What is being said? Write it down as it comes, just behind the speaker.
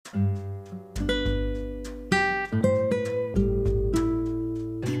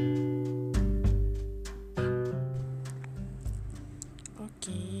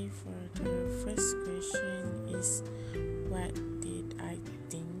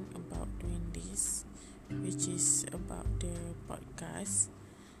which is about the podcast.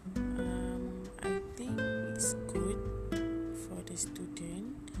 I think it's good for the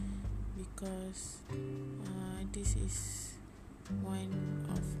student because this is one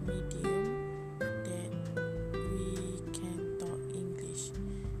of medium that we can talk English,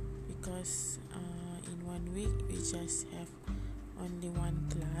 because in 1 week we just have only one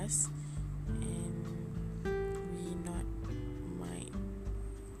class and we not might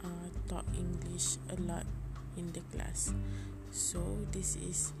talk English a lot in the class. So this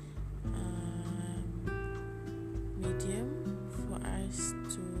is medium for us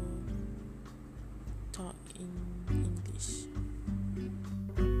to talk in English.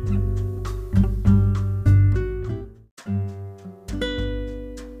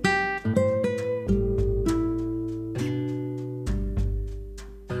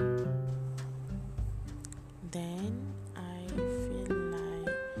 Then I feel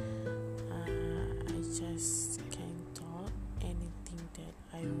like I just can talk anything that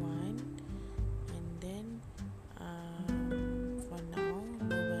I want, and then for now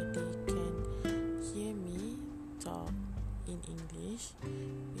nobody can hear me talk in English,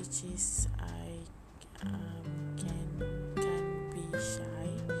 which is I can be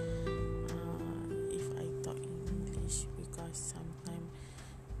shy if I talk in English, because sometimes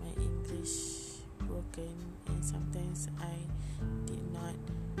my English broken and sometimes I did not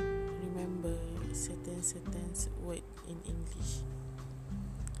remember certain word in English.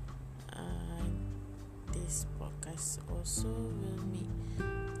 This podcast also will make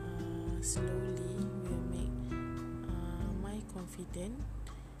slowly will make my confident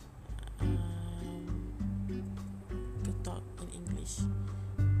to talk in English,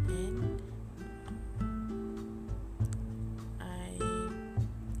 and I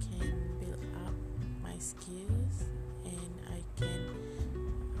can build up my skills, and I can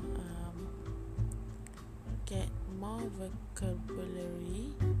get more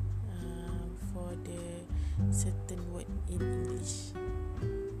vocabulary for the certain word in